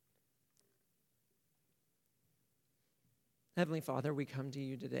Heavenly Father, we come to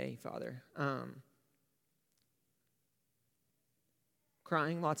you today, Father,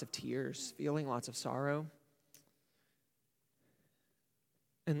 crying lots of tears, feeling lots of sorrow,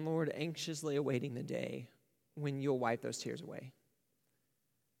 and Lord, anxiously awaiting the day when you'll wipe those tears away.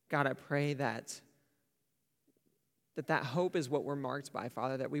 God, I pray that hope is what we're marked by,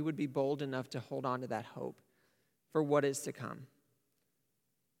 Father, that we would be bold enough to hold on to that hope for what is to come,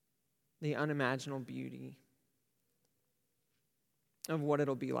 the unimaginable beauty of what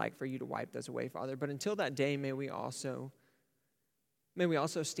it'll be like for you to wipe those away, Father. But until that day, may we also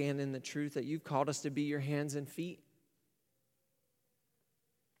stand in the truth that you've called us to be your hands and feet.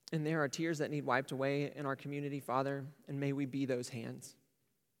 And there are tears that need wiped away in our community, Father, and may we be those hands.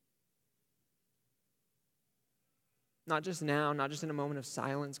 Not just now, not just in a moment of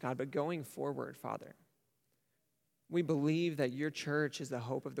silence, God, but going forward, Father. We believe that your church is the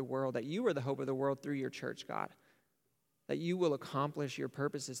hope of the world, that you are the hope of the world through your church, God. That you will accomplish your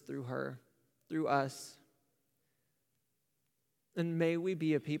purposes through her, through us. And may we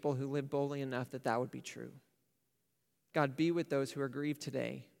be a people who live boldly enough that that would be true. God, be with those who are grieved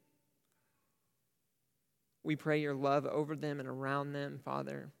today. We pray your love over them and around them,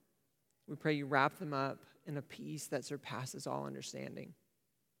 Father. We pray you wrap them up in a peace that surpasses all understanding.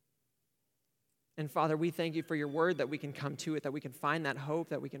 And Father, we thank you for your word, that we can come to it, that we can find that hope,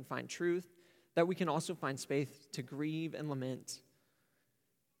 that we can find truth, that we can also find space to grieve and lament.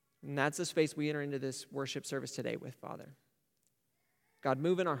 And that's the space we enter into this worship service today with, Father. God,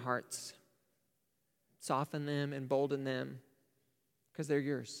 move in our hearts. Soften them, embolden them, because they're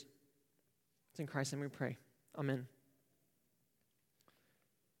yours. It's in Christ's name we pray. Amen.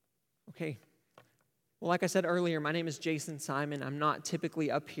 Okay. Well, like I said earlier, my name is Jason Simon. I'm not typically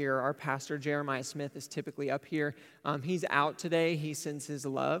up here. Our pastor, Jeremiah Smith, is typically up here. He's out today. He sends his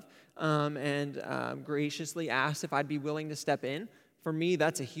love and graciously asked if I'd be willing to step in. For me,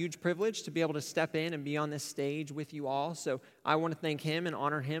 that's a huge privilege to be able to step in and be on this stage with you all. So I want to thank him and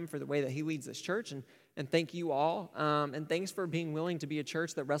honor him for the way that he leads this church. And thank you all. And thanks for being willing to be a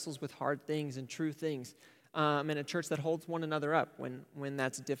church that wrestles with hard things and true things. And a church that holds one another up when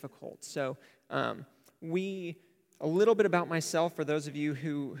that's difficult. So a little bit about myself for those of you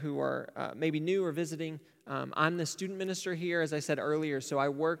who are maybe new or visiting. I'm the student minister here, as I said earlier, so I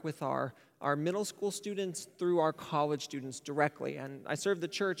work with our middle school students through our college students directly. And I serve the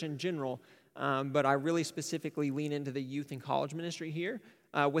church in general, but I really specifically lean into the youth and college ministry here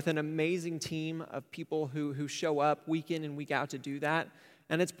with an amazing team of people who show up week in and week out to do that.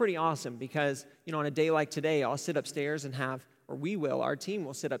 And it's pretty awesome because, on a day like today, I'll sit upstairs and our team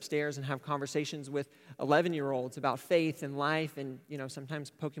will sit upstairs and have conversations with 11-year-olds about faith and life and,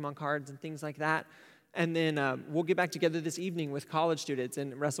 sometimes Pokemon cards and things like that. And then we'll get back together this evening with college students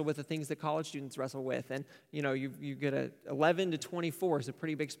and wrestle with the things that college students wrestle with. And, you get a 11 to 24 is a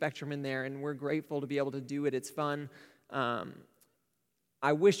pretty big spectrum in there, and we're grateful to be able to do it. It's fun.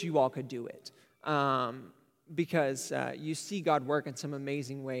 I wish you all could do it. Because you see God work in some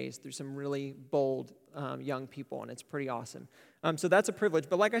amazing ways through some really bold young people, and it's pretty awesome. So that's a privilege.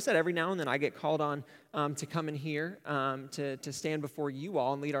 But like I said, every now and then I get called on to come in here to stand before you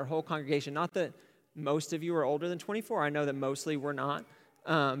all and lead our whole congregation. Not that most of you are older than 24. I know that mostly we're not.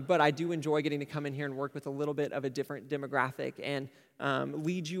 But I do enjoy getting to come in here and work with a little bit of a different demographic and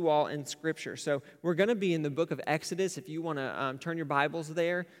lead you all in Scripture. So we're going to be in the book of Exodus. If you want to turn your Bibles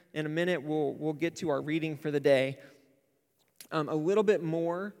there, in a minute we'll get to our reading for the day. A little bit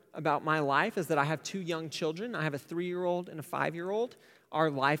more about my life is that I have 2 young children. I have a 3-year-old and a 5-year-old. Our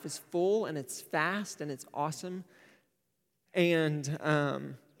life is full, and it's fast, and it's awesome. And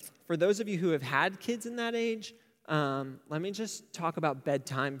for those of you who have had kids in that age, let me just talk about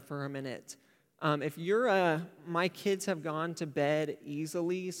bedtime for a minute. If you're my kids have gone to bed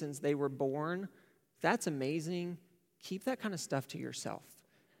easily since they were born, that's amazing. Keep that kind of stuff to yourself.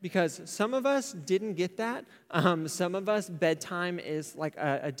 Because some of us didn't get that. Some of us, bedtime is like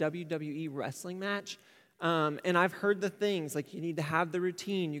a WWE wrestling match. And I've heard the things, like you need to have the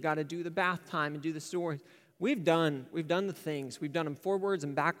routine, you got to do the bath time and do the stories. We've done the things. We've done them forwards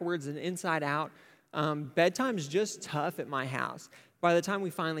and backwards and inside out. Bedtime's just tough at my house. By the time we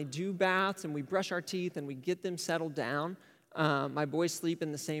finally do baths and we brush our teeth and we get them settled down, my boys sleep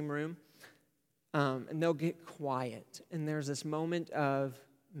in the same room, and they'll get quiet. And there's this moment of,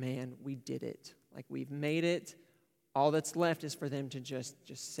 man, we did it. Like, we've made it. All that's left is for them to just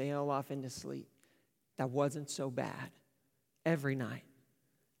sail off into sleep. That wasn't so bad. Every night.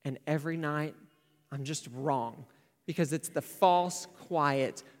 And every night, I'm just wrong. Because it's the false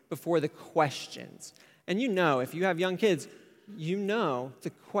quiet before the questions. And if you have young kids,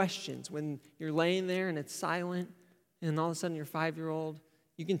 the questions. When you're laying there and it's silent, And all of a sudden, your 5-year-old,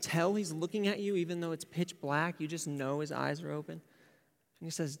 you can tell he's looking at you even though it's pitch black. You just know his eyes are open. And he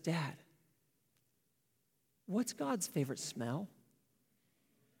says, Dad, what's God's favorite smell?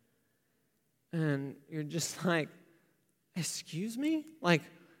 And you're just like, excuse me? Like,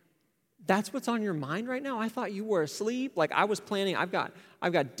 that's what's on your mind right now? I thought you were asleep. Like, I was planning, I've got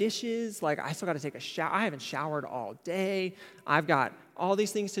dishes. Like, I still got to take a shower. I haven't showered all day. I've got all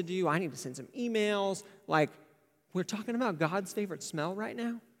these things to do. I need to send some emails. Like, we're talking about God's favorite smell right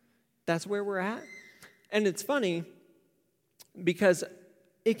now? That's where we're at? And it's funny because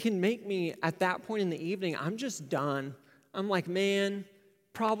it can make me, at that point in the evening, I'm just done. I'm like, man,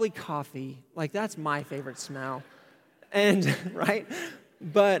 probably coffee. Like, that's my favorite smell. And, right?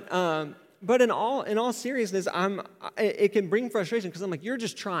 But in all seriousness, it can bring frustration because I'm like, you're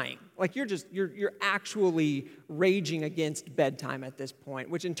just trying. Like, you're actually raging against bedtime at this point,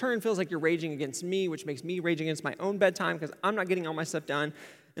 which in turn feels like you're raging against me, which makes me rage against my own bedtime because I'm not getting all my stuff done.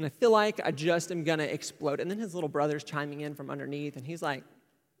 And I feel like I just am going to explode. And then his little brother's chiming in from underneath, and he's like,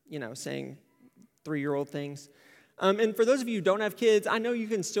 saying 3-year-old things. And for those of you who don't have kids, I know you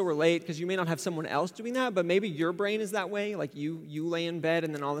can still relate because you may not have someone else doing that, but maybe your brain is that way. Like you lay in bed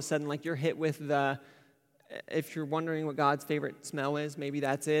and then all of a sudden like you're hit with if you're wondering what God's favorite smell is, maybe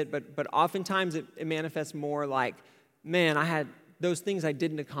that's it. But oftentimes it manifests more like, man, I had those things I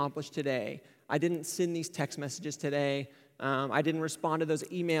didn't accomplish today. I didn't send these text messages today. I didn't respond to those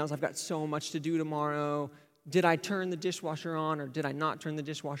emails. I've got so much to do tomorrow. Did I turn the dishwasher on or did I not turn the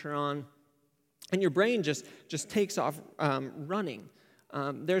dishwasher on? And your brain just takes off running.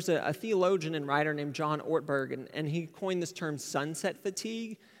 There's a theologian and writer named John Ortberg, and he coined this term sunset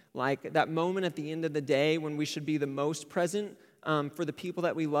fatigue, like that moment at the end of the day when we should be the most present for the people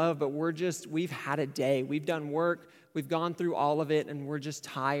that we love, but we've had a day. We've done work, we've gone through all of it, and we're just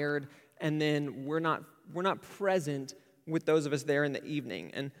tired, and then we're not present with those of us there in the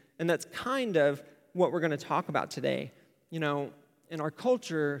evening. And that's kind of what we're going to talk about today. In our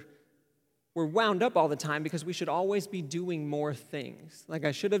culture, we're wound up all the time because we should always be doing more things. Like,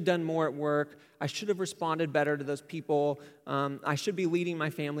 I should have done more at work. I should have responded better to those people. I should be leading my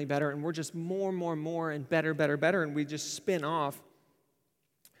family better. And we're just more, and better. And we just spin off.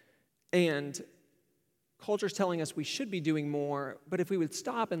 And culture's telling us we should be doing more. But if we would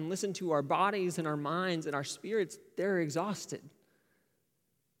stop and listen to our bodies and our minds and our spirits, they're exhausted.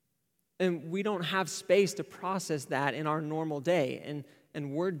 And we don't have space to process that in our normal day.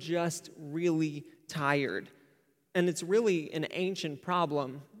 And we're just really tired. And it's really an ancient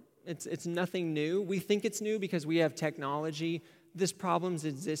problem. It's nothing new. We think it's new because we have technology. This problem's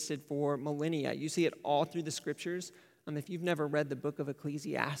existed for millennia. You see it all through the scriptures. If you've never read the book of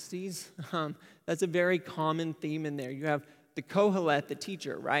Ecclesiastes, that's a very common theme in there. You have the Kohelet, the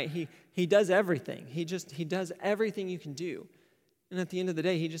teacher, right? He does everything. He does everything you can do. And at the end of the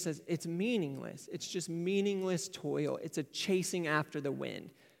day, he just says, it's meaningless. It's just meaningless toil. It's a chasing after the wind.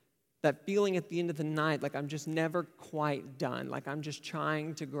 That feeling at the end of the night, like I'm just never quite done. Like I'm just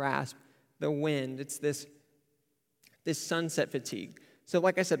trying to grasp the wind. It's this sunset fatigue. So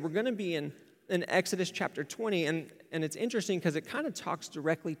like I said, we're going to be in Exodus chapter 20. And it's interesting because it kind of talks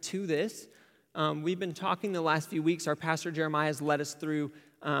directly to this. We've been talking the last few weeks. Our pastor Jeremiah has led us through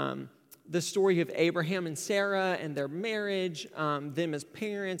the story of Abraham and Sarah and their marriage, them as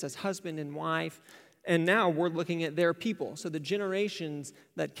parents, as husband and wife. And now we're looking at their people. So the generations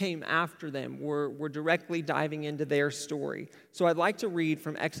that came after them, we're directly diving into their story. So I'd like to read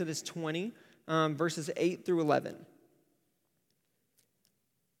from Exodus 20, verses 8 through 11.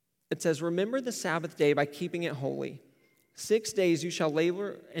 It says, "Remember the Sabbath day by keeping it holy. 6 days you shall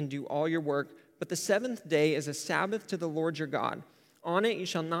labor and do all your work, but the seventh day is a Sabbath to the Lord your God. On it you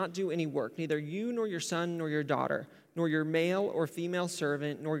shall not do any work, neither you nor your son nor your daughter, nor your male or female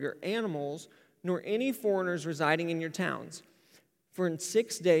servant, nor your animals, nor any foreigners residing in your towns. For in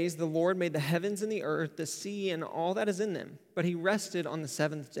 6 days the Lord made the heavens and the earth, the sea, and all that is in them, but he rested on the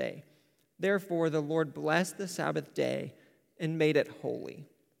seventh day. Therefore the Lord blessed the Sabbath day and made it holy."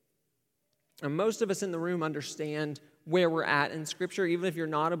 Now, most of us in the room understand where we're at in Scripture. Even if you're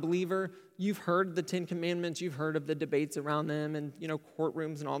not a believer, you've heard the Ten Commandments, you've heard of the debates around them and,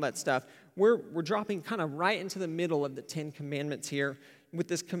 courtrooms and all that stuff. We're dropping kind of right into the middle of the Ten Commandments here with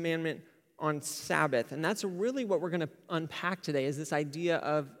this commandment on Sabbath. And that's really what we're going to unpack today is this idea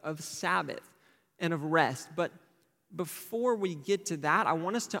of Sabbath and of rest. But before we get to that, I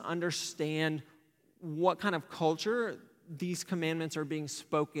want us to understand what kind of culture these commandments are being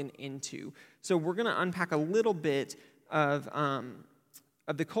spoken into. So we're going to unpack a little bit of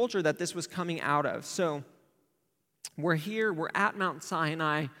the culture that this was coming out of. So we're at Mount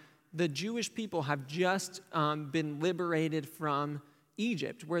Sinai. the Jewish people have just been liberated from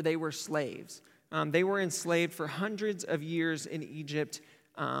Egypt, where they were slaves. They were enslaved for hundreds of years in Egypt.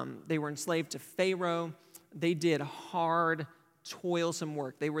 They were enslaved to Pharaoh. They did hard, toilsome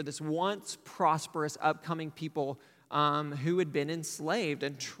work. They were this once prosperous, upcoming people who had been enslaved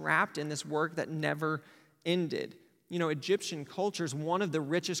and trapped in this work that never ended. You know, Egyptian culture is one of the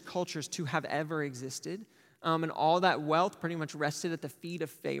richest cultures to have ever existed. And all that wealth pretty much rested at the feet of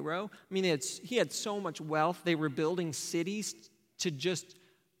Pharaoh. I mean, he had so much wealth. They were building cities to just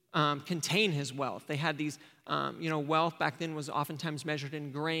contain his wealth. They had these, wealth back then was oftentimes measured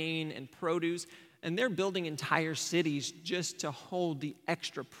in grain and produce. And they're building entire cities just to hold the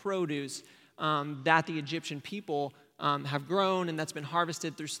extra produce that the Egyptian people have grown and that's been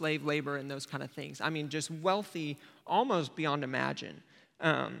harvested through slave labor and those kind of things. I mean, just wealthy almost beyond imagine.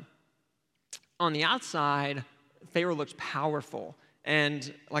 On the outside, Pharaoh looked powerful.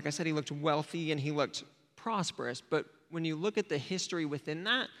 And like I said, he looked wealthy and he looked prosperous. But when you look at the history within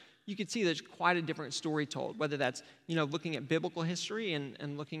that, you can see there's quite a different story told, whether that's, looking at biblical history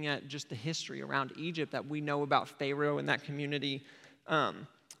and looking at just the history around Egypt that we know about Pharaoh and that community.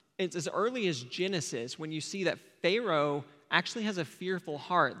 It's as early as Genesis when you see that Pharaoh actually has a fearful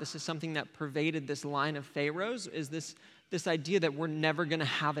heart. This is something that pervaded this line of pharaohs, is this idea that we're never going to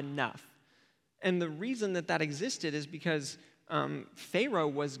have enough. And the reason that existed is because Pharaoh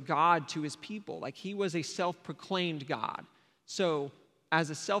was God to his people. Like, he was a self-proclaimed God. So as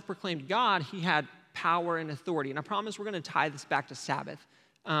a self-proclaimed God, he had power and authority. And I promise we're going to tie this back to Sabbath.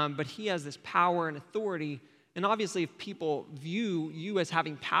 But he has this power and authority. And obviously, if people view you as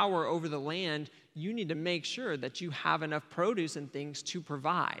having power over the land, you need to make sure that you have enough produce and things to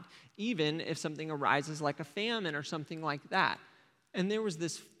provide, even if something arises like a famine or something like that. And there was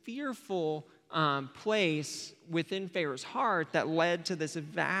this fearful place within Pharaoh's heart that led to this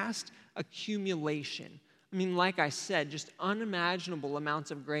vast accumulation. I mean, like I said, just unimaginable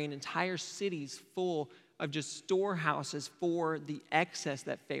amounts of grain, entire cities full of just storehouses for the excess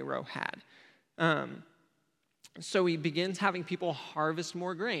that Pharaoh had. So he begins having people harvest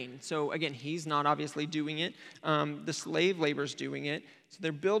more grain. So again, he's not obviously doing it. The slave labor's doing it. So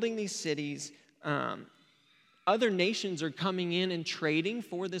they're building these cities. Other nations are coming in and trading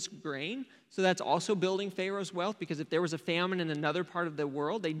for this grain. So that's also building Pharaoh's wealth, because if there was a famine in another part of the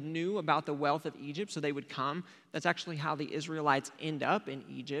world, they knew about the wealth of Egypt, so they would come. That's actually how the Israelites end up in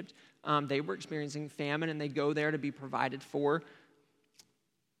Egypt. They were experiencing famine, and they go there to be provided for.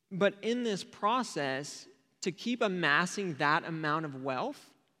 But in this process, to keep amassing that amount of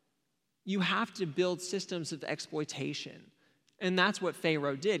wealth, you have to build systems of exploitation. And that's what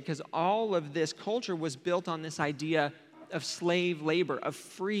Pharaoh did, because all of this culture was built on this idea of slave labor, of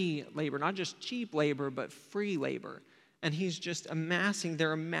free labor, not just cheap labor, but free labor. And he's just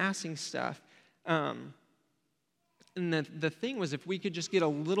they're amassing stuff. And the thing was, if we could just get a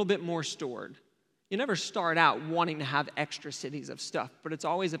little bit more stored. You never start out wanting to have extra cities of stuff, but it's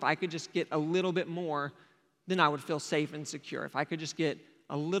always, if I could just get a little bit more, then I would feel safe and secure. If I could just get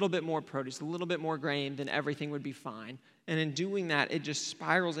a little bit more produce, a little bit more grain, then everything would be fine. And in doing that, it just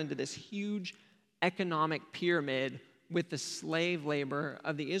spirals into this huge economic pyramid with the slave labor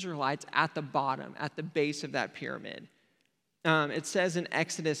of the Israelites at the bottom, at the base of that pyramid. It says in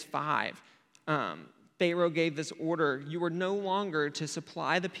Exodus 5, Pharaoh gave this order: you are no longer to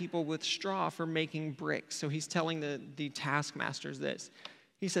supply the people with straw for making bricks. So he's telling the taskmasters this.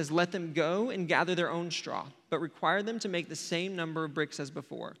 He says, let them go and gather their own straw, but require them to make the same number of bricks as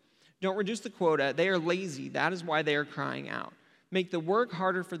before. Don't reduce the quota. They are lazy. That is why they are crying out. Make the work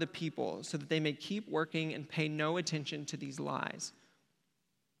harder for the people so that they may keep working and pay no attention to these lies.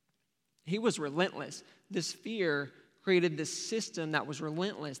 He was relentless. This fear created this system that was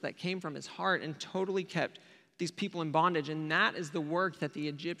relentless, that came from his heart and totally kept these people in bondage. And that is the work that the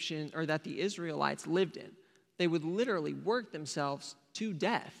Israelites lived in. They would literally work themselves to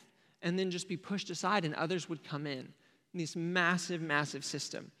death and then just be pushed aside, and others would come in this massive, massive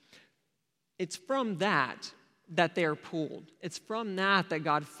system. It's from that they're pulled. It's from that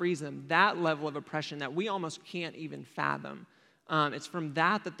God frees them, that level of oppression that we almost can't even fathom. It's from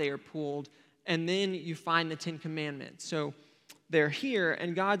that they are pulled. And then you find the Ten Commandments. So they're here,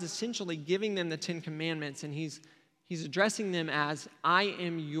 and God's essentially giving them the Ten Commandments, and he's addressing them as, I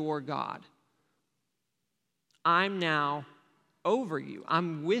am your God. I'm now over you.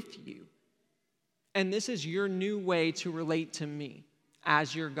 I'm with you. And this is your new way to relate to me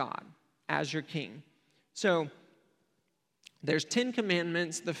as your God, as your king. So there's 10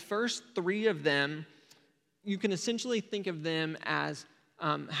 commandments. The first 3 of them, you can essentially think of them as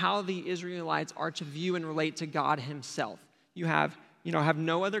how the Israelites are to view and relate to God himself. You have have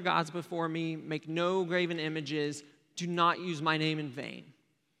no other gods before me, make no graven images, do not use my name in vain.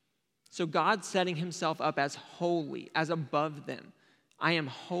 So God's setting himself up as holy, as above them. I am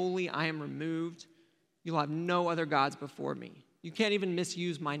holy, I am removed. You'll have no other gods before me. You can't even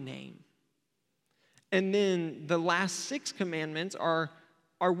misuse my name. And then the last 6 commandments are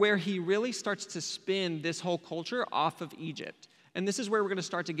where he really starts to spin this whole culture off of Egypt. And this is where we're going to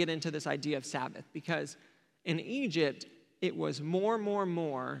start to get into this idea of Sabbath, because in Egypt, it was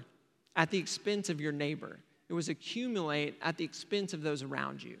more at the expense of your neighbor. It was accumulate at the expense of those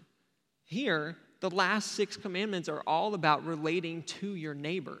around you. Here, the last 6 commandments are all about relating to your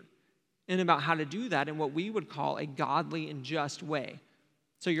neighbor and about how to do that in what we would call a godly and just way.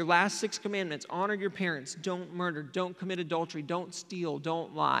 So your last 6 commandments: honor your parents, don't murder, don't commit adultery, don't steal,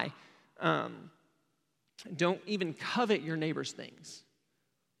 don't lie, don't even covet your neighbor's things,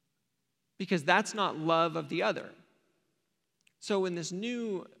 because that's not love of the other. So in this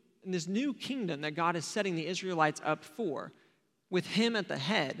new kingdom that God is setting the Israelites up for, with him at the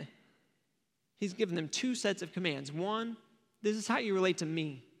head, he's given them 2 sets of commands. 1, this is how you relate to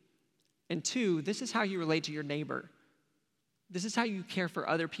me. And 2, this is how you relate to your neighbor. This is how you care for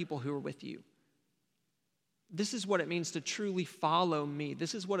other people who are with you. This is what it means to truly follow me.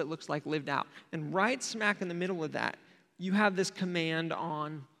 This is what it looks like lived out. And right smack in the middle of that, you have this command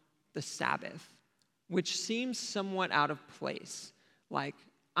on the Sabbath, which seems somewhat out of place. Like,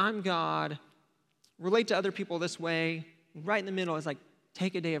 I'm God, relate to other people this way. Right in the middle is like,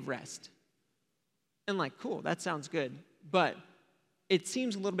 take a day of rest. And like, cool, that sounds good. But it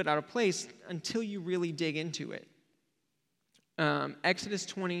seems a little bit out of place until you really dig into it. Exodus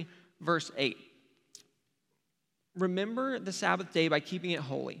 20, verse 8. Remember the Sabbath day by keeping it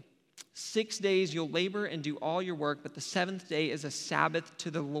holy. 6 days you'll labor and do all your work, but the 7th day is a Sabbath to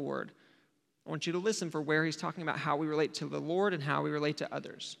the Lord. I want you to listen for where he's talking about how we relate to the Lord and how we relate to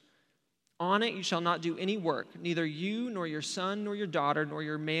others. On it you shall not do any work, neither you nor your son nor your daughter, nor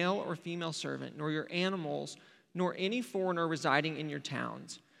your male or female servant, nor your animals, nor any foreigner residing in your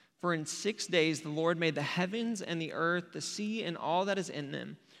towns. For in 6 days the Lord made the heavens and the earth, the sea, and all that is in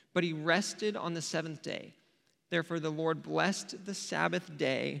them, but he rested on the 7th day. Therefore the Lord blessed the Sabbath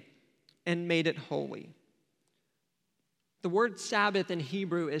day and made it holy. The word Sabbath in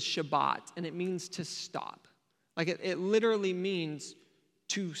Hebrew is Shabbat, and it means to stop. Like it literally means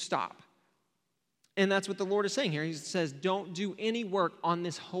to stop. And that's what the Lord is saying here. He says, don't do any work on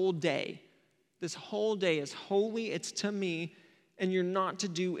this whole day. This whole day is holy, it's to me, and you're not to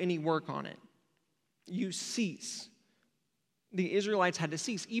do any work on it. You cease. The Israelites had to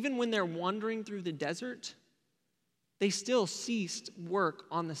cease. Even when they're wandering through the desert, they still ceased work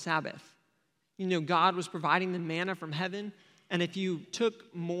on the Sabbath. God was providing them manna from heaven, and if you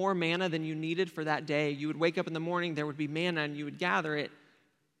took more manna than you needed for that day, you would wake up in the morning, there would be manna, and you would gather it.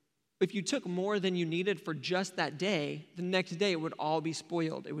 If you took more than you needed for just that day, the next day it would all be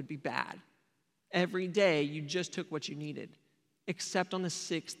spoiled. It would be bad. Every day you just took what you needed, except on the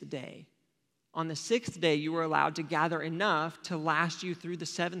 6th day. On the 6th day, you were allowed to gather enough to last you through the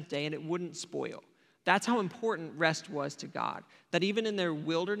 7th day, and it wouldn't spoil. That's how important rest was to God, that even in their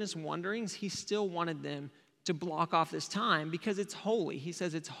wilderness wanderings, he still wanted them to block off this time because it's holy. He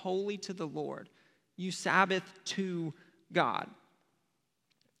says it's holy to the Lord. You Sabbath to God.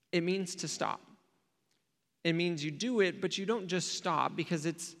 It means to stop. It means you do it, but you don't just stop because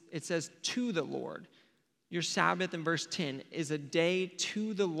it says to the Lord. Your Sabbath in verse 10 is a day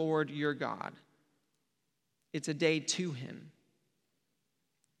to the Lord your God. It's a day to him.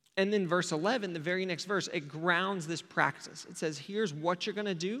 And then verse 11, the very next verse, it grounds this practice. It says, here's what you're going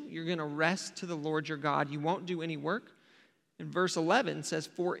to do. You're going to rest to the Lord your God. You won't do any work. And verse 11 says,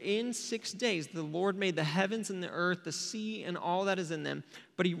 for in 6 days the Lord made the heavens and the earth, the sea, and all that is in them,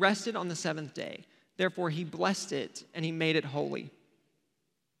 but he rested on the 7th day. Therefore he blessed it and he made it holy.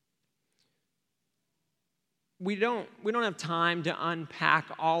 We don't have time to unpack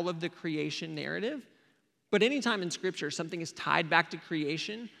all of the creation narrative, but anytime in Scripture something is tied back to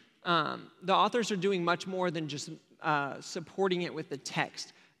creation, the authors are doing much more than just supporting it with the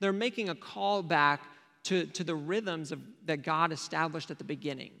text. They're making a call back to the rhythms that God established at the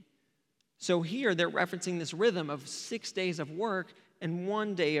beginning. So here they're referencing this rhythm of 6 days of work and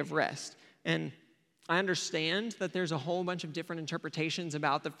 1 day of rest. And I understand that there's a whole bunch of different interpretations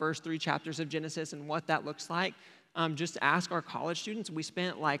about the first 3 chapters of Genesis and what that looks like. Just ask our college students. We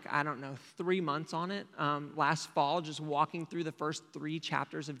spent 3 months on it last fall, just walking through the first 3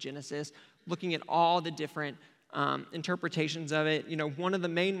 chapters of Genesis, looking at all the different interpretations of it. One of the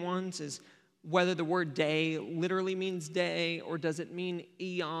main ones is whether the word day literally means day, or does it mean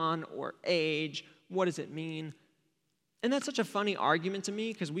eon or age? What does it mean? And that's such a funny argument to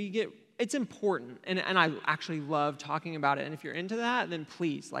me because it's important. And I actually love talking about it. And if you're into that, then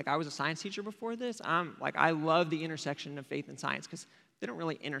please, like I was a science teacher before this. I love the intersection of faith and science because they don't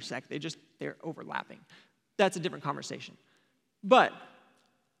really intersect. They're overlapping. That's a different conversation. But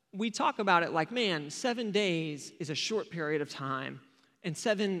we talk about it like, man, 7 days is a short period of time, and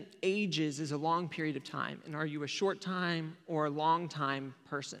 7 ages is a long period of time. And are you a short time or a long time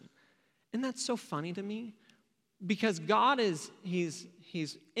person? And that's so funny to me because God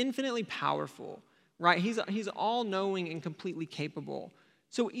he's infinitely powerful, right? He's all-knowing and completely capable.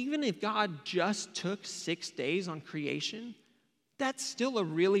 So even if God just took 6 days on creation, that's still a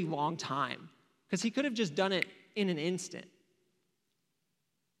really long time because he could have just done it in an instant.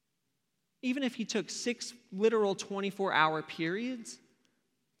 Even if he took 6 literal 24-hour periods,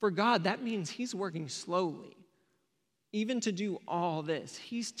 for God, that means he's working slowly. Even to do all this,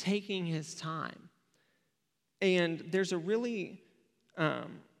 he's taking his time. And there's a really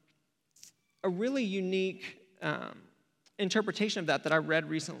unique interpretation of that I read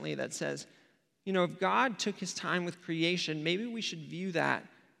recently that says, if God took his time with creation, maybe we should view that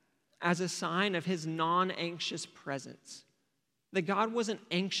as a sign of his non-anxious presence. That God wasn't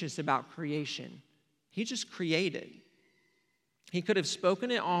anxious about creation. He just created. He could have spoken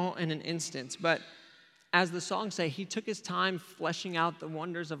it all in an instant, but as the songs say, he took his time fleshing out the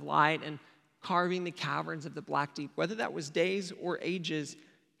wonders of light and carving the caverns of the black deep. Whether that was days or ages,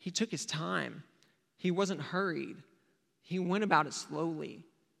 he took his time. He wasn't hurried. He went about it slowly.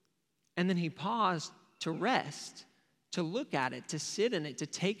 And then he paused to rest, to look at it, to sit in it, to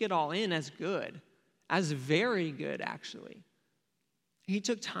take it all in as good, as very good, actually. He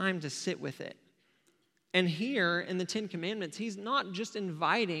took time to sit with it. And here in the 10 Commandments, he's not just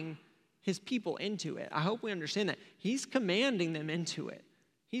inviting his people into it. I hope we understand that. He's commanding them into it.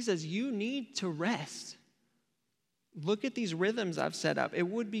 He says, you need to rest. Look at these rhythms I've set up. It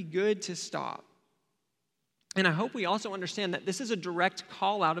would be good to stop. And I hope we also understand that this is a direct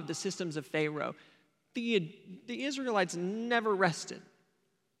call out of the systems of Pharaoh. The Israelites never rested,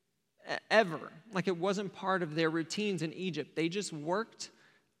 ever. Like it wasn't part of their routines in Egypt. They just worked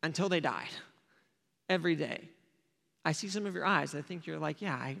until they died every day. I see some of your eyes. I think you're like,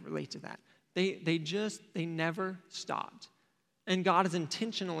 yeah, I relate to that. They never stopped. And God is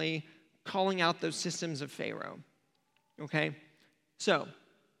intentionally calling out those systems of Pharaoh. Okay? So,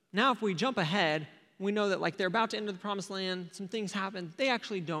 now if we jump ahead, we know that like they're about to enter the promised land, some things happen. They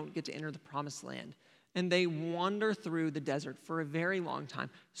actually don't get to enter the promised land. And they wander through the desert for a very long time.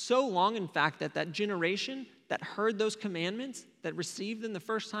 So long, in fact, that generation that heard those commandments, that received them the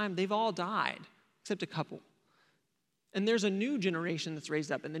first time, they've all died, except a couple. And there's a new generation that's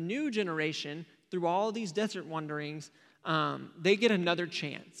raised up. And the new generation, through all these desert wanderings, they get another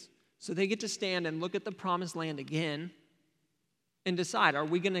chance. So they get to stand and look at the promised land again and decide, are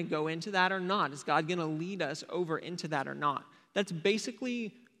we going to go into that or not? Is God going to lead us over into that or not? That's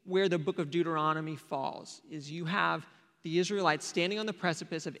basically where the book of Deuteronomy falls, is you have the Israelites standing on the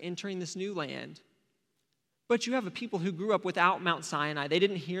precipice of entering this new land, but you have a people who grew up without Mount Sinai. They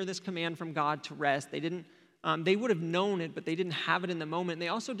didn't hear this command from God to rest. They would have known it, but they didn't have it in the moment. They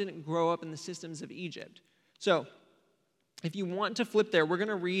also didn't grow up in the systems of Egypt. So if you want to flip there, we're going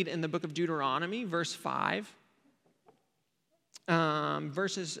to read in the book of Deuteronomy, verse 5.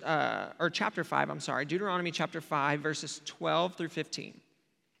 Chapter 5, Deuteronomy chapter 5, verses 12 through 15.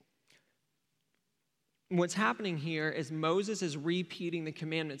 What's happening here is Moses is repeating the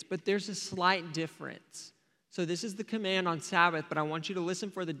commandments, but there's a slight difference. So this is the command on Sabbath, but I want you to listen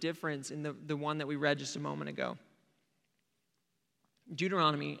for the difference in the one that we read just a moment ago.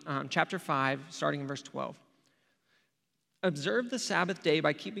 Deuteronomy chapter 5, starting in verse 12. Observe the Sabbath day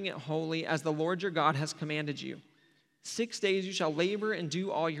by keeping it holy as the Lord your God has commanded you. 6 days you shall labor and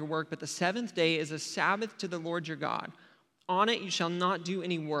do all your work, but the seventh day is a Sabbath to the Lord your God. On it you shall not do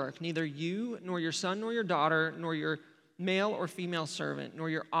any work, neither you, nor your son, nor your daughter, nor your male or female servant, nor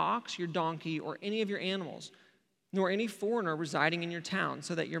your ox, your donkey, or any of your animals, nor any foreigner residing in your town,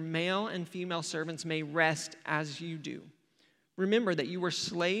 so that your male and female servants may rest as you do. Remember that you were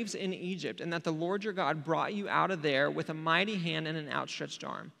slaves in Egypt, and that the Lord your God brought you out of there with a mighty hand and an outstretched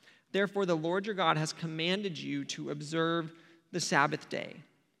arm. Therefore the Lord your God has commanded you to observe the Sabbath day.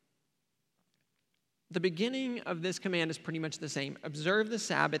 The beginning of this command is pretty much the same. Observe the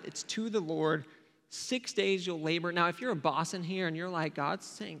Sabbath. It's to the Lord. 6 days you'll labor. Now, if you're a boss in here and you're like, God's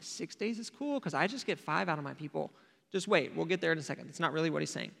saying 6 days is cool because I just get 5 out of my people, just wait. We'll get there in a second. It's not really what he's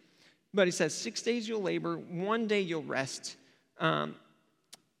saying. But he says 6 days you'll labor, 1 day you'll rest. And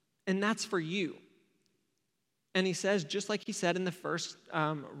that's for you. And he says, just like he said in the first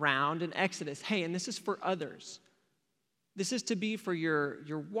round in Exodus, hey, and this is for others. This is to be for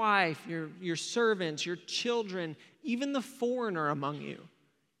your wife, your servants, your children, even the foreigner among you,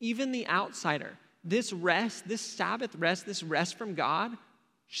 even the outsider. This rest, this Sabbath rest, this rest from God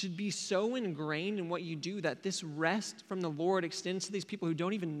should be so ingrained in what you do that this rest from the Lord extends to these people who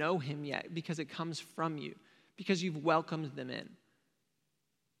don't even know him yet because it comes from you, because you've welcomed them in.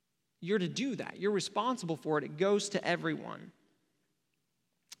 You're to do that. You're responsible for it. It goes to everyone.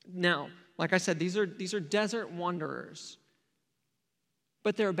 Now, like I said, these are desert wanderers,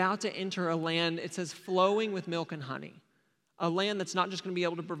 but they're about to enter a land, it says, flowing with milk and honey. A land that's not just going to be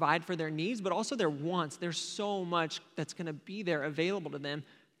able to provide for their needs, but also their wants. There's so much that's going to be there available to them.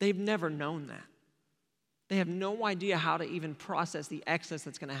 They've never known that. They have no idea how to even process the excess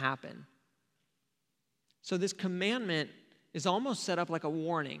that's going to happen. So this commandment is almost set up like a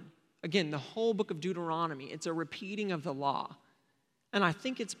warning. Again, the whole book of Deuteronomy, it's a repeating of the law. And I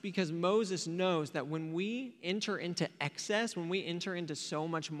think it's because Moses knows that when we enter into excess, when we enter into so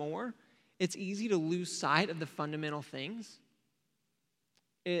much more, it's easy to lose sight of the fundamental things.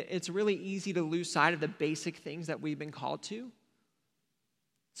 It's really easy to lose sight of the basic things that we've been called to.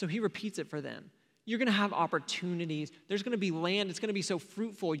 So he repeats it for them. You're going to have opportunities. There's going to be land. It's going to be so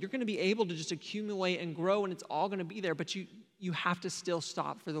fruitful. You're going to be able to just accumulate and grow, and it's all going to be there. But you have to still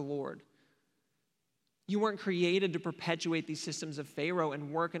stop for the Lord. You weren't created to perpetuate these systems of Pharaoh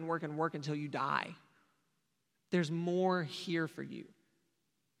and work and work and work until you die. There's more here for you.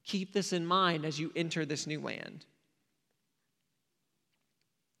 Keep this in mind as you enter this new land.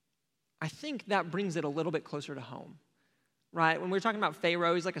 I think that brings it a little bit closer to home, right? When we're talking about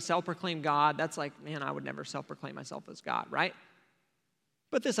Pharaoh, he's like a self-proclaimed God. That's like, man, I would never self-proclaim myself as God, right?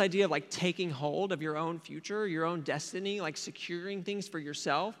 But this idea of like taking hold of your own future, your own destiny, like securing things for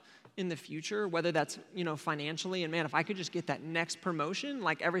yourself in the future, whether that's, financially, and man, if I could just get that next promotion,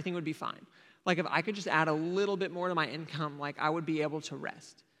 like everything would be fine. Like if I could just add a little bit more to my income, like I would be able to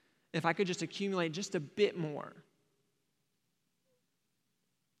rest. If I could just accumulate just a bit more.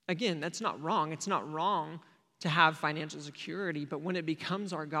 Again, that's not wrong. It's not wrong to have financial security, but when it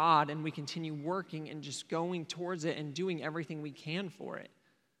becomes our God and we continue working and just going towards it and doing everything we can for it,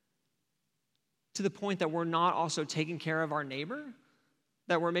 to the point that we're not also taking care of our neighbor,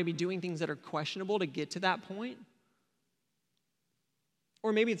 that we're maybe doing things that are questionable to get to that point.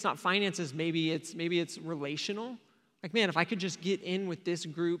 Or maybe it's not finances, maybe it's relational. Like, man, if I could just get in with this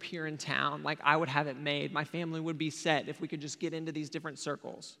group here in town, like I would have it made. My family would be set if we could just get into these different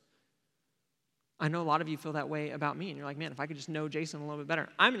circles. I know a lot of you feel that way about me, and you're like, man, if I could just know Jason a little bit better.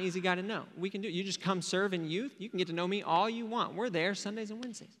 I'm an easy guy to know. We can do it. You just come serve in youth. You can get to know me all you want. We're there Sundays and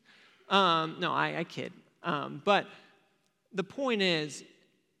Wednesdays. No, I kid. But the point is,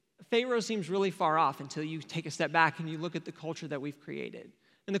 Pharaoh seems really far off until you take a step back and you look at the culture that we've created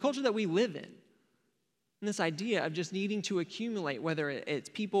and the culture that we live in. And this idea of just needing to accumulate, whether it's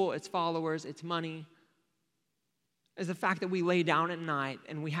people, it's followers, it's money, is the fact that we lay down at night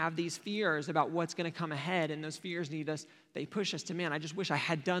and we have these fears about what's going to come ahead, and those fears they push us to, man, I just wish I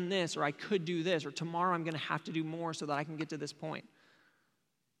had done this, or I could do this, or tomorrow I'm going to have to do more so that I can get to this point.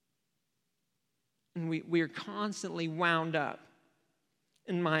 And we are constantly wound up.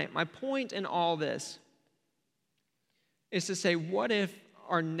 And my point in all this is to say, what if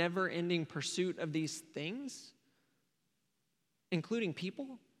our never-ending pursuit of these things, including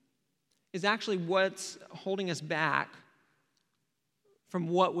people, is actually what's holding us back from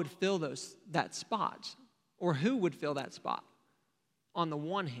what would fill that spot, or who would fill that spot, on the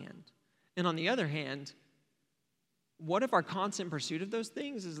one hand. And on the other hand, what if our constant pursuit of those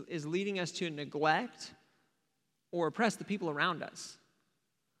things is leading us to neglect or oppress the people around us?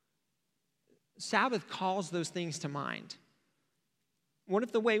 Sabbath calls those things to mind. What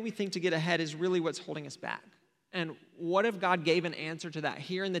if the way we think to get ahead is really what's holding us back? And what if God gave an answer to that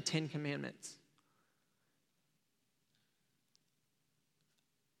here in the 10 Commandments?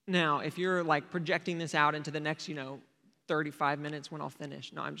 Now, if you're like projecting this out into the next, 35 minutes when I'll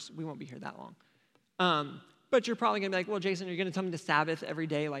finish. No, we won't be here that long. But you're probably gonna be like, well, Jason, you're gonna tell me to Sabbath every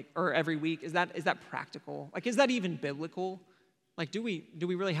day, or every week. Is that practical? Like, is that even biblical? Like, do we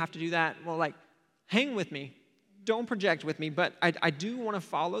really have to do that? Well, hang with me. Don't project with me, but I do want to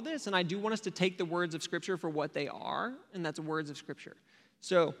follow this, and I do want us to take the words of Scripture for what they are, and that's words of Scripture.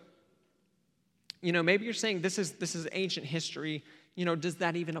 So, maybe you're saying this is ancient history. Does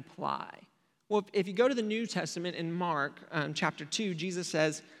that even apply? Well, if you go to the New Testament in Mark chapter 2, Jesus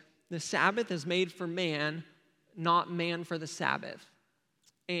says, the Sabbath is made for man, not man for the Sabbath.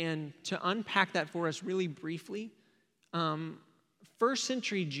 And to unpack that for us really briefly, first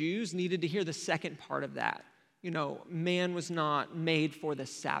century Jews needed to hear the second part of that. Man was not made for the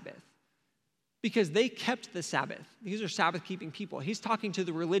Sabbath. because they kept the Sabbath. These are Sabbath-keeping people. He's talking to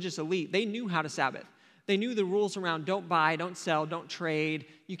the religious elite. They knew how to Sabbath. They knew the rules around don't buy, don't sell, don't trade.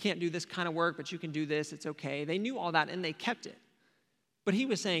 You can't do this kind of work, but you can do this. It's okay. They knew all that, and they kept it. But he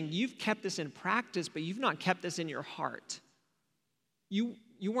was saying, you've kept this in practice, but you've not kept this in your heart. You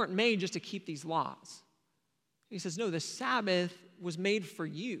weren't made just to keep these laws. He says, no, the Sabbath was made for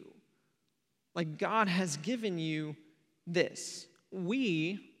you. Like God has given you this.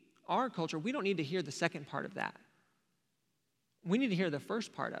 Our culture, we don't need to hear the second part of that. We need to hear the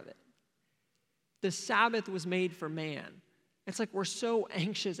first part of it. The Sabbath was made for man. It's like we're so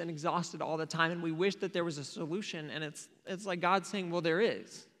anxious and exhausted all the time, and we wish that there was a solution, and it's like God saying, well, there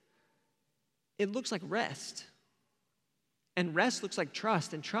is. It looks like rest. And rest looks like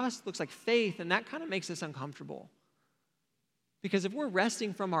trust, and trust looks like faith, and that kind of makes us uncomfortable. Because if we're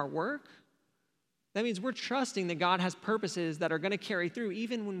resting from our work, that means we're trusting that God has purposes that are going to carry through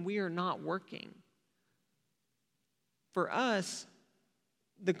even when we are not working. For us,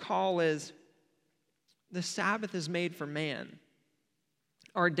 the call is, the Sabbath is made for man.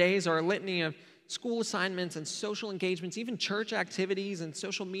 Our days are a litany of school assignments and social engagements, even church activities and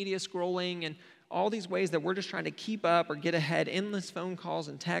social media scrolling and all these ways that we're just trying to keep up or get ahead, endless phone calls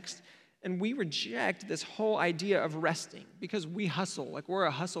and texts. And we reject this whole idea of resting because we hustle, like we're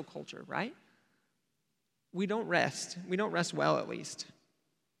a hustle culture, right? We don't rest. We don't rest well, at least.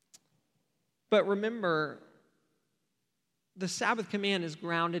 But remember, the Sabbath command is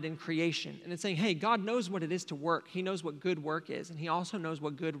grounded in creation. And it's saying, hey, God knows what it is to work. He knows what good work is. And he also knows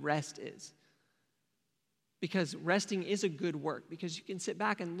what good rest is. Because resting is a good work. Because you can sit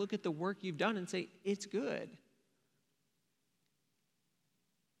back and look at the work you've done and say, it's good.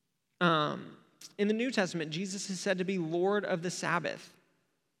 In the New Testament, Jesus is said to be Lord of the Sabbath.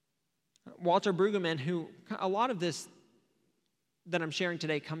 Walter Brueggemann, who a lot of this that I'm sharing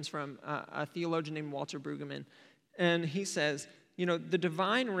today comes from a theologian named Walter Brueggemann. And he says, the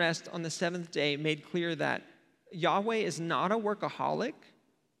divine rest on the seventh day made clear that Yahweh is not a workaholic,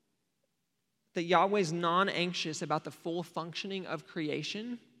 that Yahweh is non-anxious about the full functioning of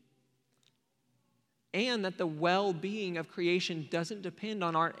creation, and that the well-being of creation doesn't depend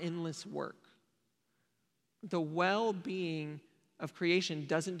on our endless work. The well-being of creation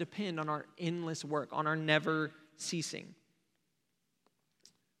doesn't depend on our endless work, on our never ceasing.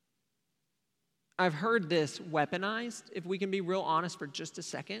 I've heard this weaponized, if we can be real honest for just a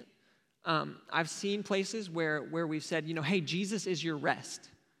second. I've seen places where we've said, hey, Jesus is your rest.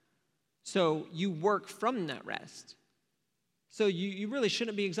 So you work from that rest. So you really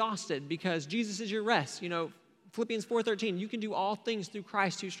shouldn't be exhausted because Jesus is your rest. Philippians 4:13, you can do all things through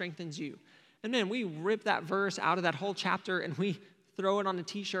Christ who strengthens you. And then we rip that verse out of that whole chapter and we throw it on a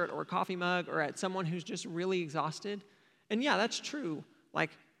t-shirt or a coffee mug or at someone who's just really exhausted. And yeah, that's true.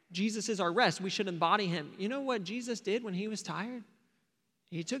 Like, Jesus is our rest. We should embody him. You know what Jesus did when he was tired?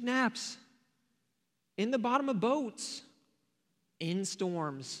 He took naps in the bottom of boats, in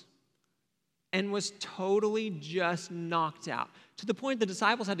storms, and was totally just knocked out to the point the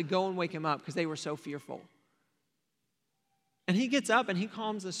disciples had to go and wake him up because they were so fearful. And he gets up and he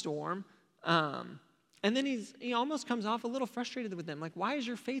calms the storm. And then he almost comes off a little frustrated with them. Like, why is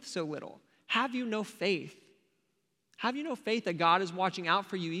your faith so little? Have you no faith? Have you no faith that God is watching out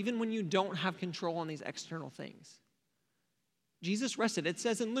for you even when you don't have control on these external things? Jesus rested. It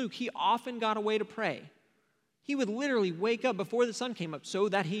says in Luke, he often got away to pray. He would literally wake up before the sun came up so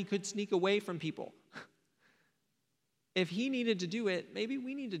that he could sneak away from people. If he needed to do it, maybe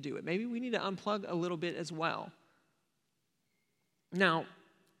we need to do it. Maybe we need to unplug a little bit as well. Now,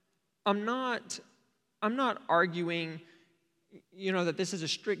 I'm not arguing that this is a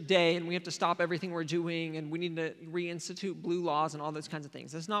strict day and we have to stop everything we're doing and we need to reinstitute blue laws and all those kinds of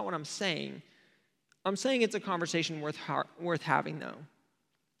things. That's not what I'm saying. I'm saying it's a conversation worth having, though.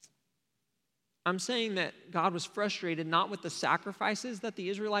 I'm saying that God was frustrated not with the sacrifices that the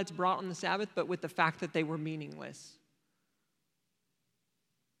Israelites brought on the Sabbath, but with the fact that they were meaningless.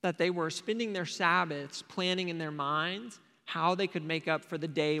 That they were spending their Sabbaths planning in their minds how they could make up for the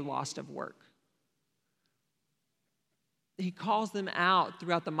day lost of work. He calls them out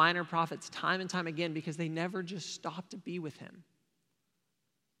throughout the minor prophets time and time again because they never just stopped to be with him.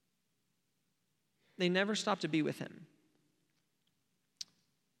 They never stopped to be with him.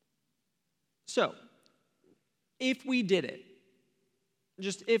 So, if we did it,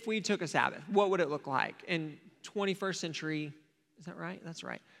 just if we took a Sabbath, what would it look like in 21st century? Is that right? That's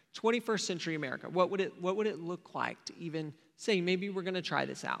right. 21st century America. What would it look like to even say maybe we're going to try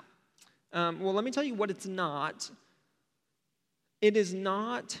this out? Well, let me tell you what it's not. It is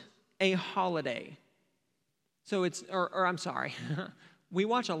not a holiday. So I'm sorry. We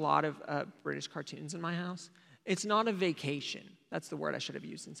watch a lot of British cartoons in my house. It's not a vacation. That's the word I should have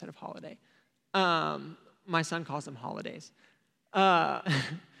used instead of holiday. My son calls them holidays.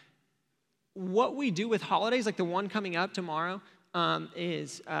 What we do with holidays, like the one coming up tomorrow,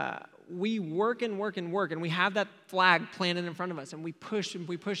 is we work and work and work, and we have that flag planted in front of us, and we push and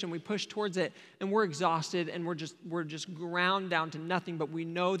we push and we push towards it, and we're exhausted, and we're just ground down to nothing, but we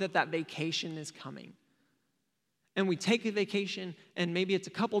know that that vacation is coming. And we take a vacation, and maybe it's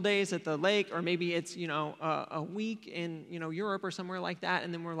a couple days at the lake, or maybe it's, a week in, Europe or somewhere like that,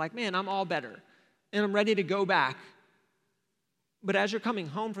 and then we're like, man, I'm all better, and I'm ready to go back. But as you're coming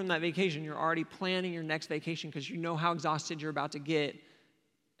home from that vacation, you're already planning your next vacation because you know how exhausted you're about to get.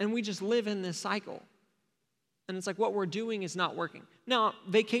 And we just live in this cycle. And it's like what we're doing is not working. Now,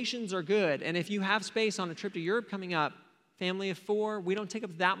 vacations are good. And if you have space on a trip to Europe coming up, family of 4, we don't take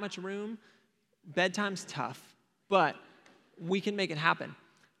up that much room. Bedtime's tough, but we can make it happen.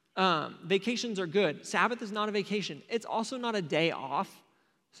 Vacations are good. Sabbath is not a vacation. It's also not a day off.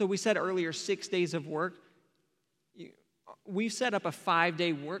 So we said earlier, 6 days of work. We've set up a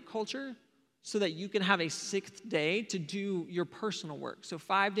 5-day work culture so that you can have a 6th day to do your personal work. So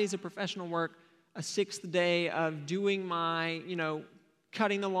 5 days of professional work, a 6th day of doing my,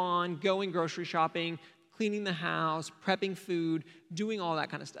 cutting the lawn, going grocery shopping, cleaning the house, prepping food, doing all that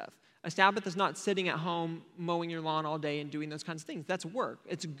kind of stuff. A Sabbath is not sitting at home mowing your lawn all day and doing those kinds of things. That's work.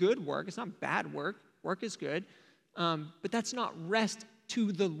 It's good work. It's not bad work. Work is good. But that's not rest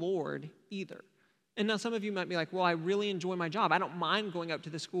to the Lord either. And now some of you might be like, well, I really enjoy my job. I don't mind going up to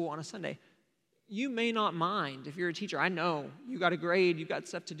the school on a Sunday. You may not mind if you're a teacher. I know you got a grade, you got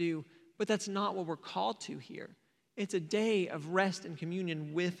stuff to do, but that's not what we're called to here. It's a day of rest and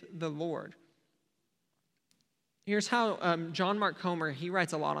communion with the Lord. Here's how John Mark Comer, he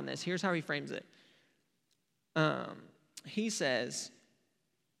writes a lot on this. Here's how he frames it. He says,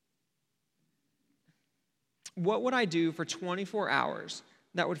 what would I do for 24 hours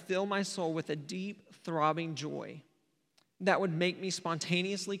that would fill my soul with a deep, throbbing joy that would make me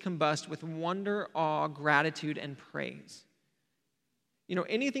spontaneously combust with wonder, awe, gratitude, and praise?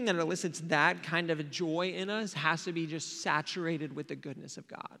 Anything that elicits that kind of a joy in us has to be just saturated with the goodness of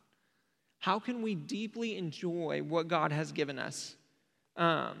God. How can we deeply enjoy what God has given us?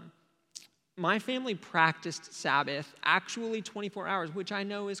 My family practiced Sabbath actually 24 hours, which I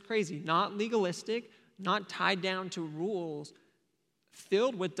know is crazy. Not legalistic, not tied down to rules,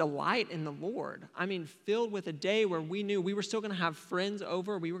 filled with delight in the Lord. I mean, filled with a day where we knew we were still going to have friends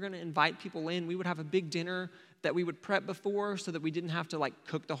over. We were going to invite people in. We would have a big dinner that we would prep before so that we didn't have to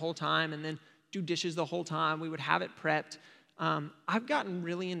cook the whole time and then do dishes the whole time. We would have it prepped. I've gotten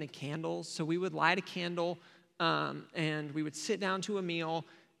really into candles. So we would light a candle and we would sit down to a meal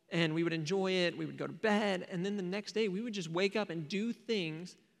and we would enjoy it. We would go to bed. And then the next day we would just wake up and do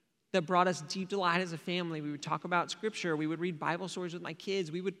things that brought us deep delight as a family. We would talk about scripture. We would read Bible stories with my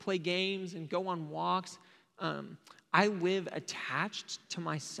kids. We would play games and go on walks. I live attached to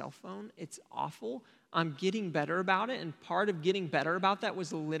my cell phone. It's awful. I'm getting better about it. And part of getting better about that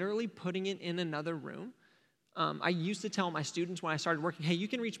was literally putting it in another room. I used to tell my students when I started working, hey, you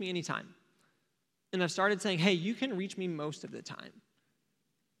can reach me anytime. And I've started saying, hey, you can reach me most of the time.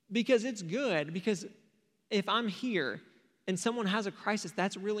 Because it's good. Because if I'm here and someone has a crisis,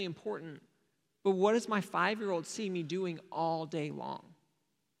 that's really important. But what does my 5-year-old see me doing all day long?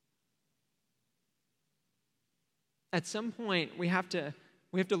 At some point, we have to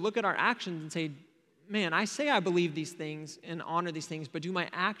look at our actions and say, man, I say I believe these things and honor these things, but do my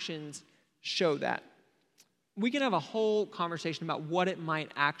actions show that? We can have a whole conversation about what it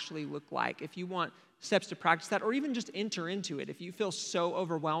might actually look like if you want steps to practice that, or even just enter into it. If you feel so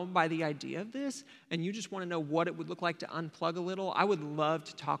overwhelmed by the idea of this and you just want to know what it would look like to unplug a little, I would love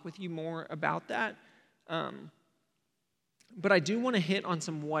to talk with you more about that. But I do want to hit on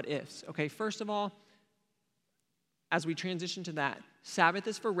some what ifs. Okay, first of all, as we transition to that, Sabbath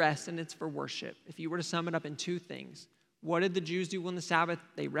is for rest and it's for worship. If you were to sum it up in 2 things, what did the Jews do on the Sabbath?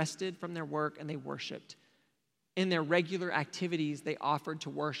 They rested from their work and they worshiped. In their regular activities, they offered to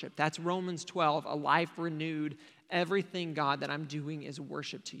worship. That's Romans 12, a life renewed. Everything, God, that I'm doing is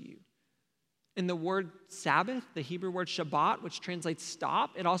worship to you. In the word Sabbath, the Hebrew word Shabbat, which translates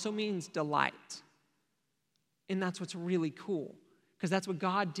stop, it also means delight. And that's what's really cool, because that's what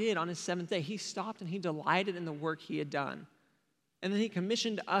God did on his 7th day. He stopped and he delighted in the work he had done. And then he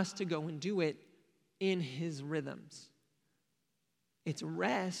commissioned us to go and do it in his rhythms. It's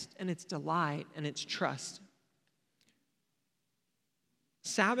rest and it's delight and it's trust.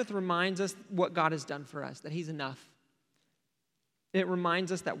 Sabbath reminds us what God has done for us, that he's enough. It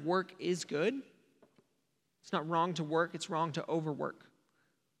reminds us that work is good. It's not wrong to work, it's wrong to overwork.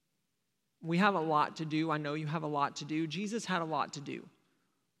 We have a lot to do. I know you have a lot to do. Jesus had a lot to do.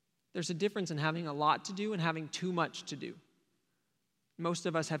 There's a difference in having a lot to do and having too much to do. Most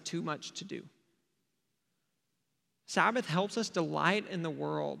of us have too much to do. Sabbath helps us delight in the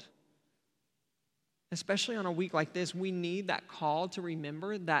world. Especially on a week like this, we need that call to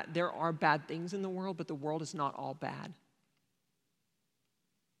remember that there are bad things in the world, but the world is not all bad.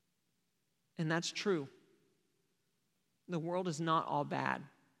 And that's true. The world is not all bad.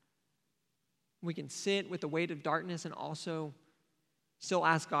 We can sit with the weight of darkness and also still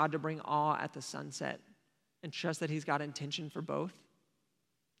ask God to bring awe at the sunset and trust that he's got intention for both.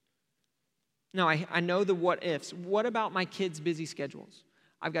 Now, I know the what ifs. What about my kids' busy schedules?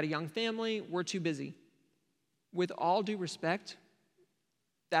 I've got a young family. We're too busy. With all due respect,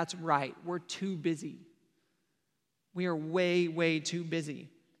 that's right. We're too busy. We are way, way too busy.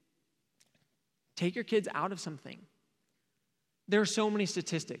 Take your kids out of something. There are so many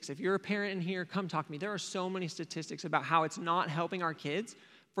statistics. If you're a parent in here, come talk to me. There are so many statistics about how it's not helping our kids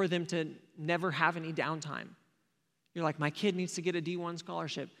for them to never have any downtime. You're like, my kid needs to get a D1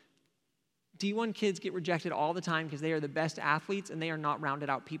 scholarship. D1 kids get rejected all the time because they are the best athletes and they are not rounded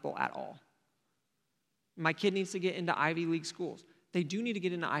out people at all. My kid needs to get into Ivy League schools. They do need to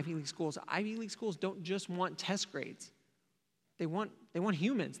get into Ivy League schools. Ivy League schools don't just want test grades. They want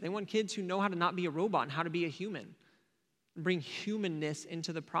humans. They want kids who know how to not be a robot and how to be a human. Bring humanness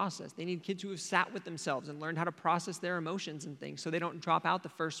into the process. They need kids who have sat with themselves and learned how to process their emotions and things so they don't drop out the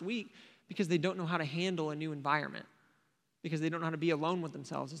first week because they don't know how to handle a new environment, because they don't know how to be alone with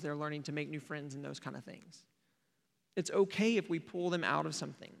themselves as they're learning to make new friends and those kind of things. It's okay if we pull them out of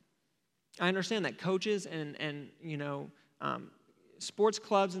something. I understand that coaches and sports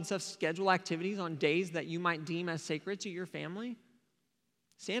clubs and stuff schedule activities on days that you might deem as sacred to your family.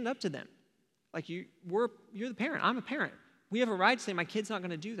 Stand up to them. Like you're the parent. I'm a parent. We have a right to say my kid's not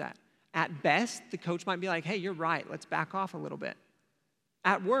going to do that. At best, the coach might be like, hey, you're right. Let's back off a little bit.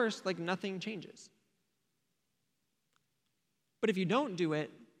 At worst, like nothing changes. But if you don't do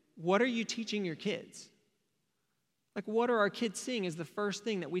it, what are you teaching your kids? Like what are our kids seeing as the first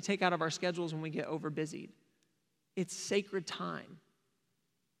thing that we take out of our schedules when we get overbusied? It's sacred time.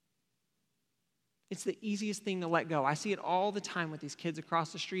 It's the easiest thing to let go. I see it all the time with these kids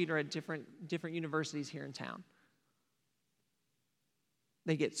across the street or at different universities here in town.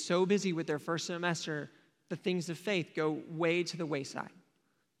 They get so busy with their first semester, the things of faith go way to the wayside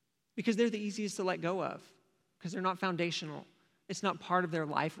because they're the easiest to let go of because they're not foundational. It's not part of their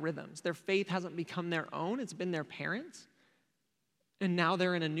life rhythms. Their faith hasn't become their own. It's been their parents'. And now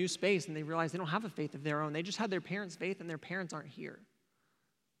they're in a new space and they realize they don't have a faith of their own. They just had their parents' faith and their parents aren't here.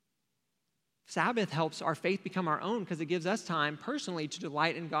 Sabbath helps our faith become our own because it gives us time personally to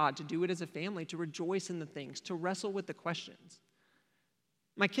delight in God, to do it as a family, to rejoice in the things, to wrestle with the questions.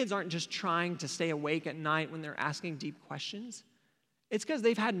 My kids aren't just trying to stay awake at night when they're asking deep questions. It's because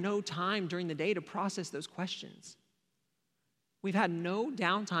they've had no time during the day to process those questions. We've had no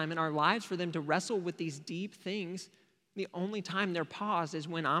downtime in our lives for them to wrestle with these deep things. The only time they're paused is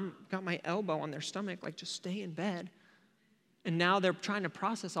when I'm got my elbow on their stomach, like just stay in bed. And now they're trying to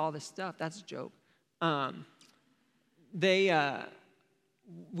process all this stuff. That's a joke.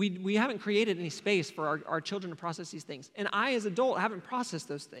 We haven't created any space for our children to process these things. And I, as an adult, haven't processed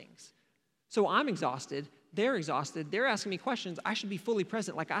those things. So I'm exhausted. They're exhausted. They're asking me questions. I should be fully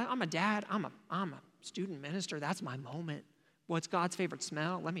present. Like I'm a dad. I'm a student minister. That's my moment. What's God's favorite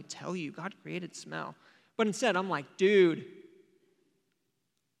smell? Let me tell you, God created smell. But instead, I'm like, dude,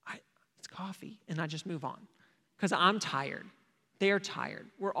 it's coffee. And I just move on. Because I'm tired. They're tired.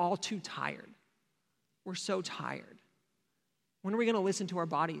 We're all too tired. We're so tired. When are we going to listen to our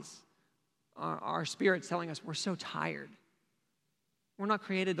bodies, our spirits telling us we're so tired? We're not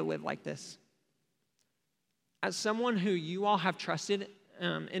created to live like this. As someone who you all have trusted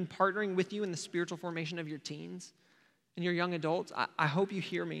in partnering with you in the spiritual formation of your teens and your young adults, I hope you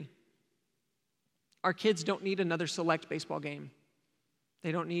hear me. Our kids don't need another select baseball game.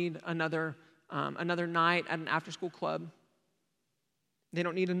 They don't need another night at an after-school club. They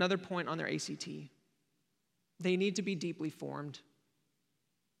don't need another point on their ACT. They need to be deeply formed.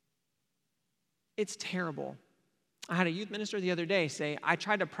 It's terrible. I had a youth minister the other day say, I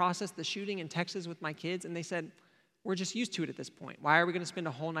tried to process the shooting in Texas with my kids, and they said, we're just used to it at this point. Why are we going to spend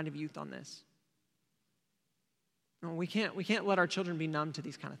a whole night of youth on this? No, we can't let our children be numb to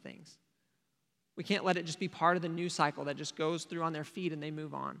these kind of things. We can't let it just be part of the news cycle that just goes through on their feed and they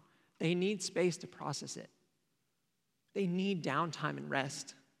move on. They need space to process it. They need downtime and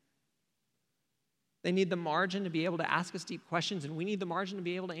rest. They need the margin to be able to ask us deep questions, and we need the margin to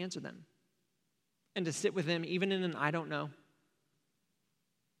be able to answer them and to sit with them even in an I don't know.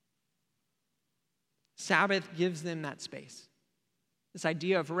 Sabbath gives them that space. This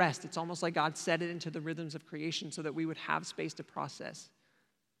idea of rest, it's almost like God set it into the rhythms of creation so that we would have space to process.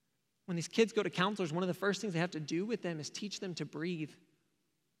 When these kids go to counselors, one of the first things they have to do with them is teach them to breathe.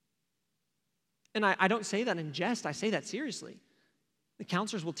 And I don't say that in jest, I say that seriously. The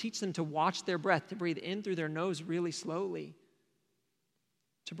counselors will teach them to watch their breath, to breathe in through their nose really slowly,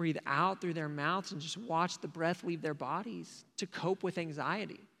 to breathe out through their mouths and just watch the breath leave their bodies, to cope with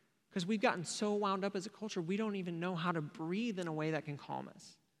anxiety. Because we've gotten so wound up as a culture, we don't even know how to breathe in a way that can calm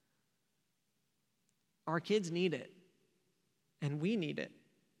us. Our kids need it, and we need it.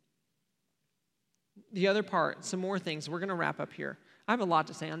 The other part, some more things. We're going to wrap up here. I have a lot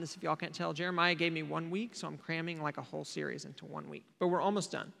to say on this, if y'all can't tell. Jeremiah gave me 1 week, so I'm cramming like a whole series into 1 week. But we're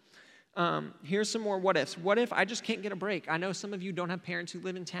almost done. Here's some more what ifs. What if I just can't get a break? I know some of you don't have parents who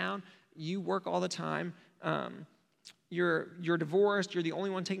live in town. You work all the time. You're divorced. You're the only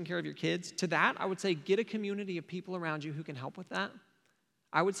one taking care of your kids. To that, I would say get a community of people around you who can help with that.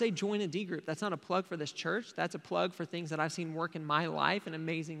 I would say join a D group. That's not a plug for this church. That's a plug for things that I've seen work in my life in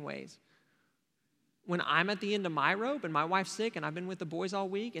amazing ways. When I'm at the end of my rope and my wife's sick and I've been with the boys all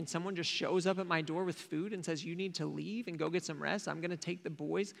week and someone just shows up at my door with food and says, you need to leave and go get some rest, I'm going to take the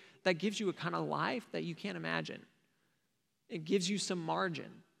boys. That gives you a kind of life that you can't imagine. It gives you some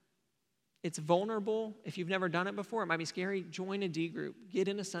margin. It's vulnerable. If you've never done it before, it might be scary. Join a D group. Get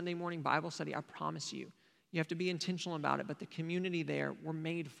in a Sunday morning Bible study. I promise you. You have to be intentional about it, but the community there, we're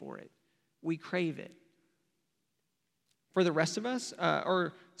made for it. We crave it. For the rest of us,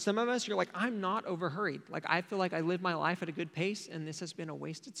 or some of us, you're like, I'm not overhurried. Like, I feel like I live my life at a good pace, and this has been a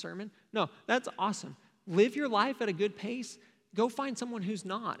wasted sermon. No, that's awesome. Live your life at a good pace. Go find someone who's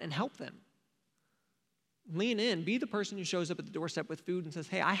not and help them. Lean in. Be the person who shows up at the doorstep with food and says,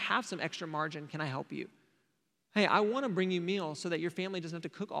 hey, I have some extra margin. Can I help you? Hey, I want to bring you meals so that your family doesn't have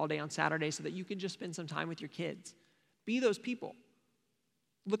to cook all day on Saturday so that you can just spend some time with your kids. Be those people.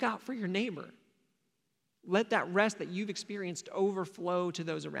 Look out for your neighbor. Let that rest that you've experienced overflow to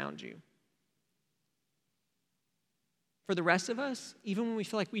those around you. For the rest of us, even when we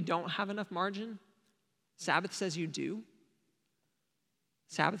feel like we don't have enough margin, Sabbath says you do.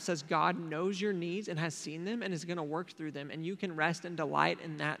 Sabbath says God knows your needs and has seen them and is going to work through them, and you can rest and delight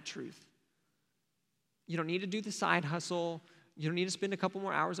in that truth. You don't need to do the side hustle. You don't need to spend a couple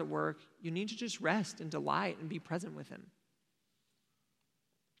more hours at work. You need to just rest and delight and be present with him.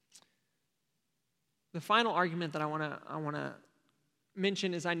 The final argument that I want to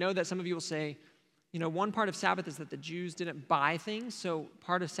mention is I know that some of you will say, you know, one part of Sabbath is that the Jews didn't buy things. So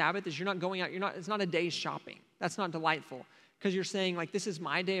part of Sabbath is you're not going out. It's not a day's shopping. That's not delightful because you're saying like, this is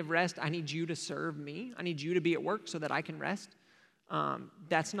my day of rest. I need you to serve me. I need you to be at work so that I can rest.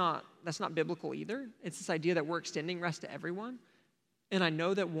 That's not biblical either. It's this idea that we're extending rest to everyone. And I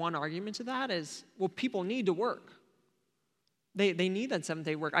know that one argument to that is, well, people need to work. They need that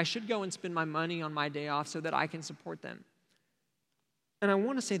seventh-day work. I should go and spend my money on my day off so that I can support them. And I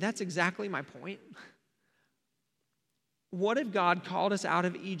want to say that's exactly my point. What if God called us out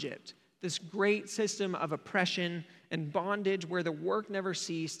of Egypt, this great system of oppression and bondage where the work never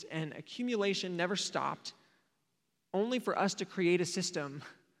ceased and accumulation never stopped, only for us to create a system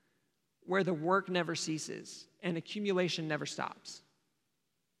where the work never ceases and accumulation never stops?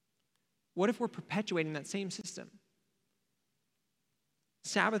 What if we're perpetuating that same system?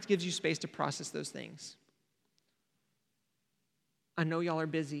 Sabbath gives you space to process those things. I know y'all are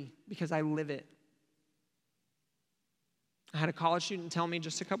busy because I live it. I had a college student tell me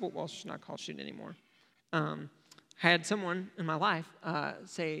she's not a college student anymore. I had someone in my life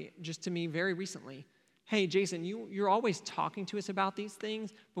say just to me very recently, hey, Jason, you're always talking to us about these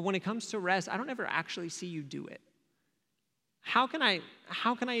things, but when it comes to rest, I don't ever actually see you do it. How can I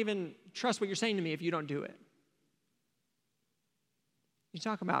even trust what you're saying to me if you don't do it? You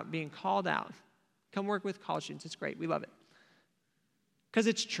talk about being called out. Come work with college students. It's great. We love it. Because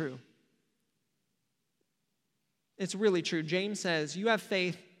it's true. It's really true. James says, you have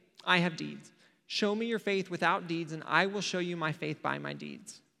faith, I have deeds. Show me your faith without deeds, and I will show you my faith by my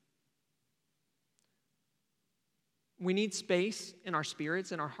deeds. We need space in our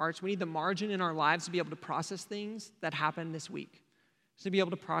spirits, in our hearts. We need the margin in our lives to be able to process things that happened this week, to be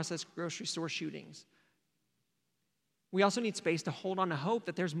able to process grocery store shootings. We also need space to hold on to hope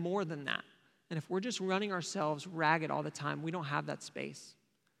that there's more than that. And if we're just running ourselves ragged all the time, we don't have that space.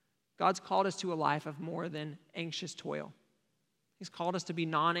 God's called us to a life of more than anxious toil. He's called us to be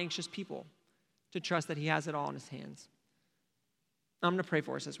non-anxious people, to trust that he has it all in his hands. I'm going to pray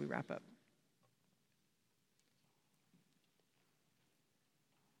for us as we wrap up.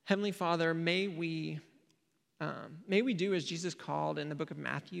 Heavenly Father, may we do as Jesus called in the book of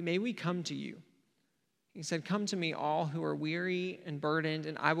Matthew. May we come to you. He said, "Come to me, all who are weary and burdened,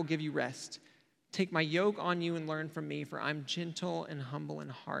 and I will give you rest. Take my yoke on you and learn from me, for I'm gentle and humble in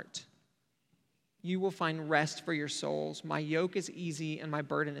heart. You will find rest for your souls. My yoke is easy and my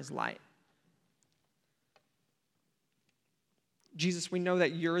burden is light." Jesus, we know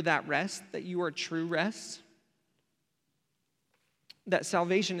that you're that rest, that you are true rest, that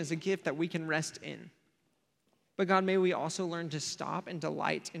salvation is a gift that we can rest in. But God, may we also learn to stop and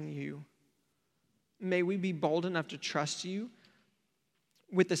delight in you. May we be bold enough to trust you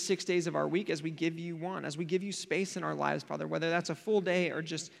with the 6 days of our week as we give you one, as we give you space in our lives, Father, whether that's a full day or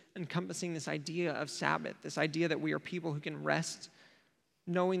just encompassing this idea of Sabbath, this idea that we are people who can rest,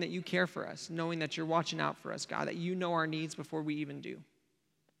 knowing that you care for us, knowing that you're watching out for us, God, that you know our needs before we even do.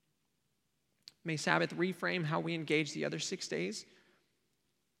 May Sabbath reframe how we engage the other 6 days,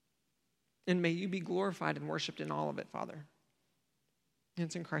 and may you be glorified and worshiped in all of it, Father. And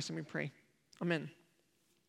it's in Christ that we pray. Amen.